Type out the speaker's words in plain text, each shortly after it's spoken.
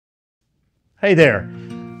Hey there,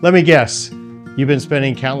 let me guess. You've been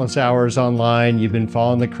spending countless hours online, you've been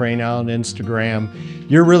following the Crane Island Instagram.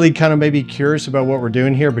 You're really kind of maybe curious about what we're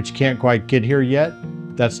doing here, but you can't quite get here yet.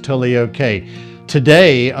 That's totally okay.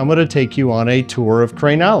 Today, I'm gonna take you on a tour of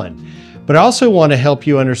Crane Island, but I also want to help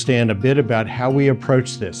you understand a bit about how we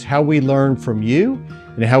approach this, how we learn from you,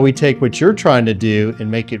 and how we take what you're trying to do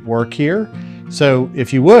and make it work here. So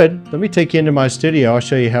if you would, let me take you into my studio. I'll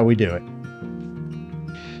show you how we do it.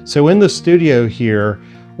 So in the studio here,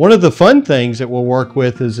 one of the fun things that we'll work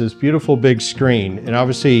with is this beautiful big screen. And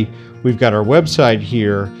obviously we've got our website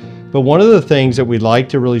here, but one of the things that we like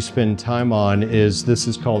to really spend time on is this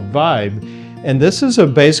is called Vibe. And this is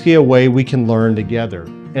basically a way we can learn together.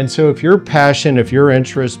 And so if your passion, if your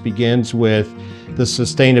interest begins with the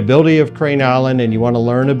sustainability of Crane Island and you want to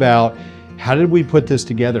learn about how did we put this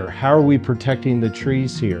together? How are we protecting the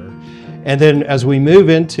trees here? And then as we move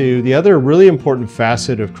into the other really important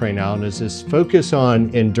facet of Crane Island is this focus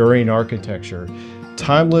on enduring architecture,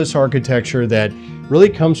 timeless architecture that really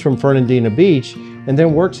comes from Fernandina Beach and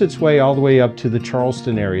then works its way all the way up to the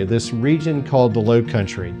Charleston area, this region called the Low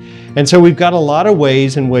Country. And so we've got a lot of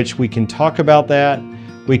ways in which we can talk about that.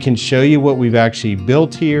 We can show you what we've actually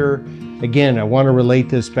built here. Again, I want to relate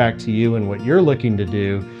this back to you and what you're looking to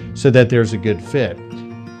do so that there's a good fit.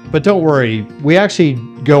 But don't worry, we actually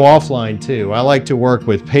go offline too. I like to work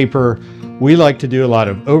with paper. We like to do a lot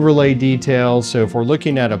of overlay details. So if we're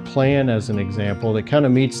looking at a plan as an example that kind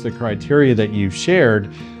of meets the criteria that you've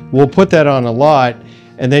shared, we'll put that on a lot.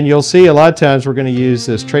 And then you'll see a lot of times we're going to use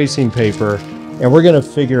this tracing paper and we're going to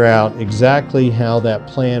figure out exactly how that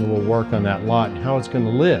plan will work on that lot and how it's going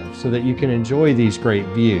to live so that you can enjoy these great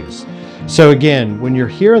views. So again, when you're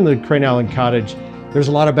here in the Crane Island Cottage, there's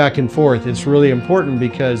a lot of back and forth. It's really important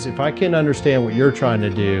because if I can understand what you're trying to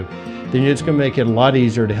do, then it's going to make it a lot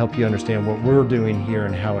easier to help you understand what we're doing here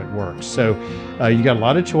and how it works. So you got a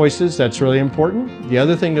lot of choices. That's really important. The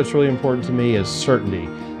other thing that's really important to me is certainty,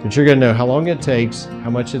 that you're going to know how long it takes, how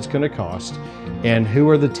much it's going to cost, and who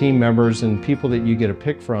are the team members and people that you get to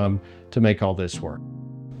pick from to make all this work.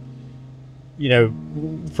 You know,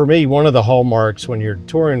 for me, one of the hallmarks when you're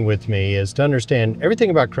touring with me is to understand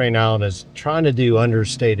everything about Crane Island is trying to do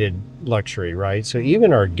understated luxury, right? So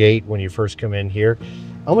even our gate, when you first come in here,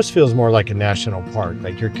 almost feels more like a national park.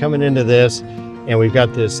 Like you're coming into this and we've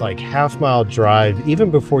got this like half-mile drive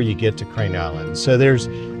even before you get to Crane Island. So there's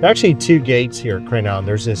actually two gates here at Crane Island.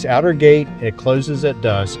 There's this outer gate, it closes at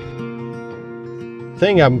dusk. The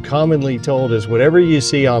thing I'm commonly told is whatever you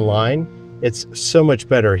see online, it's so much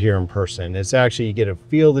better here in person. It's actually, you get to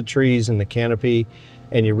feel the trees and the canopy,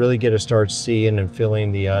 and you really get to start seeing and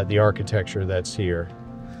feeling the architecture that's here.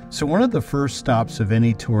 So one of the first stops of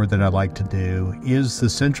any tour that I like to do is the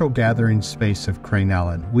central gathering space of Crane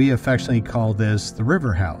Island. We affectionately call this the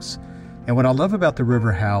River House. And what I love about the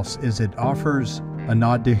River House is it offers a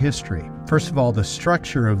nod to history. First of all, the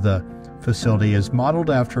structure of the facility is modeled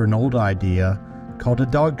after an old idea called a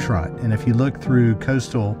dog trot. And if you look through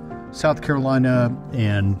coastal South Carolina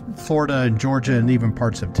and Florida and Georgia and even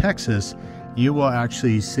parts of Texas, you will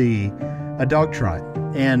actually see a dog trot.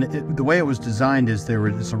 And the way it was designed is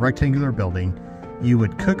it's a rectangular building. You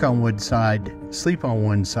would cook on one side, sleep on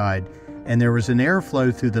one side, and there was an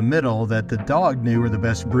airflow through the middle that the dog knew where the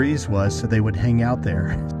best breeze was, so they would hang out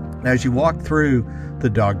there. Now, as you walk through the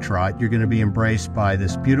dog trot, you're going to be embraced by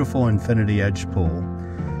this beautiful infinity edge pool.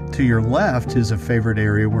 To your left is a favorite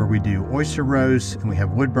area where we do oyster roasts and we have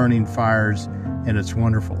wood burning fires, and it's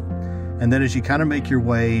wonderful. And then as you kind of make your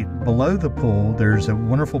way below the pool, there's a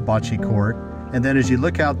wonderful bocce court. And then as you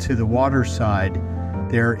look out to the water side,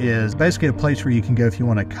 there is basically a place where you can go if you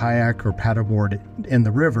want to kayak or paddleboard in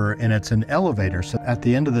the river, and it's an elevator. So at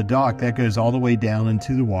the end of the dock, that goes all the way down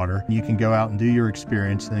into the water. You can go out and do your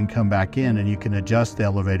experience and then come back in, and you can adjust the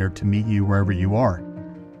elevator to meet you wherever you are.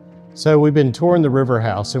 So we've been touring the River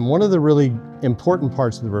House, and one of the really important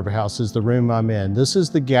parts of the River House is the room I'm in. This is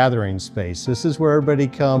the gathering space. This is where everybody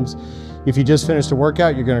comes. If you just finished a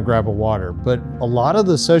workout, you're going to grab a water. But a lot of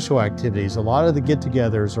the social activities, a lot of the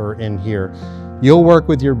get-togethers are in here. You'll work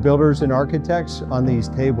with your builders and architects on these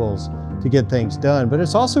tables to get things done. But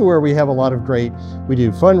it's also where we have a lot of we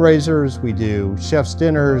do fundraisers, we do chef's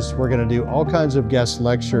dinners, we're going to do all kinds of guest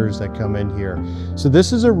lectures that come in here. So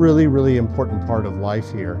this is a really, really important part of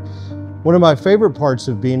life here. One of my favorite parts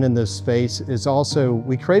of being in this space is also,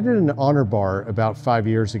 we created an honor bar about 5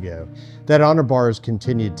 years ago. That honor bar is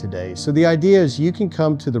continued today. So the idea is you can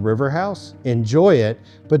come to the River House, enjoy it,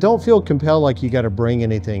 but don't feel compelled like you got to bring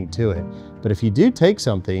anything to it. But if you do take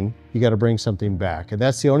something, you got to bring something back. And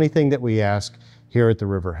that's the only thing that we ask here at the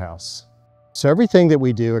River House. So everything that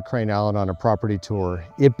we do at Crane Island on a property tour,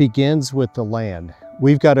 it begins with the land.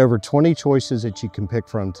 We've got over 20 choices that you can pick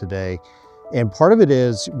from today. And part of it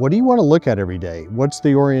is, what do you want to look at every day? What's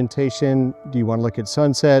the orientation? Do you want to look at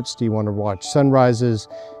sunsets? Do you want to watch sunrises?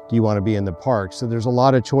 Do you want to be in the park? So there's a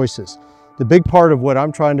lot of choices. The big part of what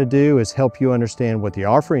I'm trying to do is help you understand what the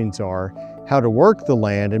offerings are, how to work the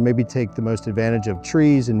land, and maybe take the most advantage of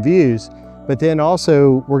trees and views. But then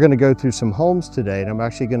also, we're going to go through some homes today, and I'm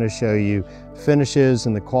actually going to show you finishes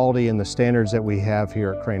and the quality and the standards that we have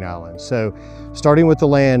here at Crane Island. So starting with the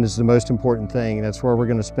land is the most important thing, and that's where we're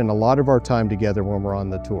going to spend a lot of our time together when we're on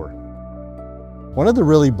the tour. One of the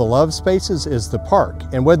really beloved spaces is the park,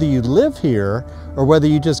 and whether you live here or whether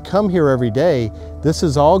you just come here every day, this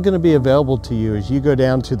is all going to be available to you as you go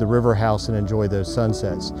down to the river house and enjoy those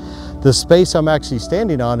sunsets. The space I'm actually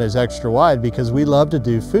standing on is extra wide because we love to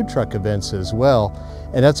do food truck events as well,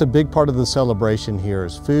 and that's a big part of the celebration here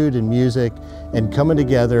is food and music and coming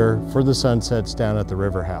together for the sunsets down at the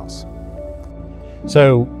river house.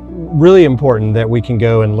 So really important that we can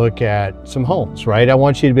go and look at some homes, right? I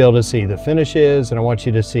want you to be able to see the finishes, and I want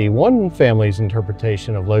you to see one family's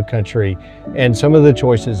interpretation of Low Country and some of the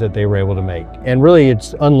choices that they were able to make. And really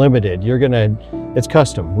it's unlimited. It's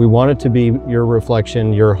custom. We want it to be your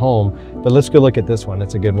reflection, your home, but let's go look at this one.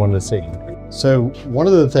 It's a good one to see. So one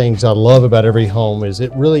of the things I love about every home is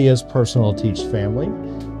it really is personal to each family.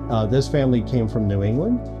 This family came from New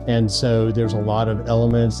England, and so there's a lot of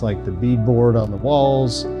elements like the beadboard on the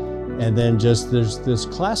walls, and then just there's this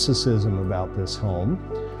classicism about this home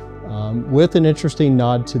with an interesting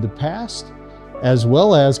nod to the past, as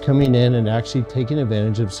well as coming in and actually taking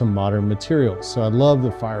advantage of some modern materials. So I love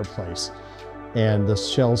the fireplace and the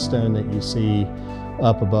shell stone that you see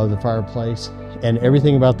up above the fireplace, and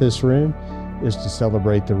everything about this room is to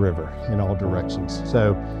celebrate the river in all directions.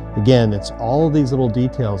 So again, it's all of these little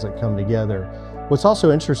details that come together. What's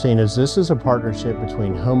also interesting is this is a partnership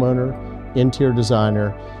between homeowner, interior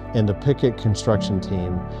designer, and the Pickett construction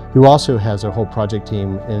team, who also has a whole project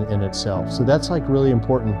team in itself. So that's like really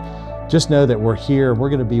important. Just know that we're here,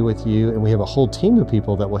 we're gonna be with you, and we have a whole team of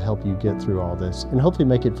people that will help you get through all this and hopefully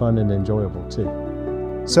make it fun and enjoyable too.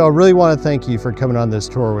 So I really want to thank you for coming on this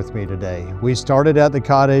tour with me today. We started at the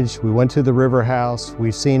cottage, we went to the river house,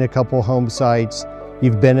 we've seen a couple home sites,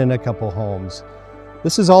 you've been in a couple homes.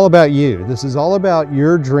 This is all about you. This is all about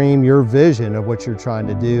your dream, your vision of what you're trying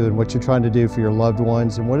to do and what you're trying to do for your loved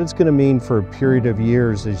ones and what it's going to mean for a period of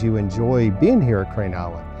years as you enjoy being here at Crane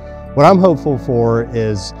Island. What I'm hopeful for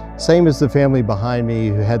is, same as the family behind me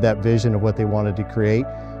who had that vision of what they wanted to create,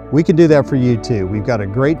 we can do that for you too. We've got a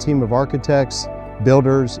great team of architects,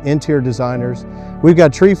 builders, interior designers. We've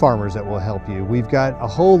got tree farmers that will help you. We've got a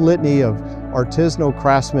whole litany of artisanal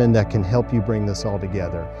craftsmen that can help you bring this all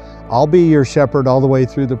together. I'll be your shepherd all the way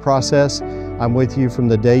through the process. I'm with you from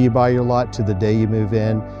the day you buy your lot to the day you move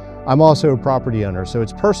in. I'm also a property owner, so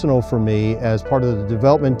it's personal for me as part of the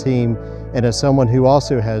development team and as someone who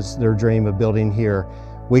also has their dream of building here.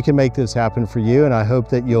 We can make this happen for you, and I hope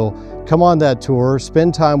that you'll come on that tour,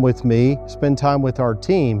 spend time with me, spend time with our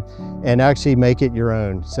team, and actually make it your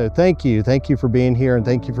own. So thank you for being here, and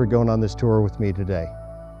thank you for going on this tour with me today.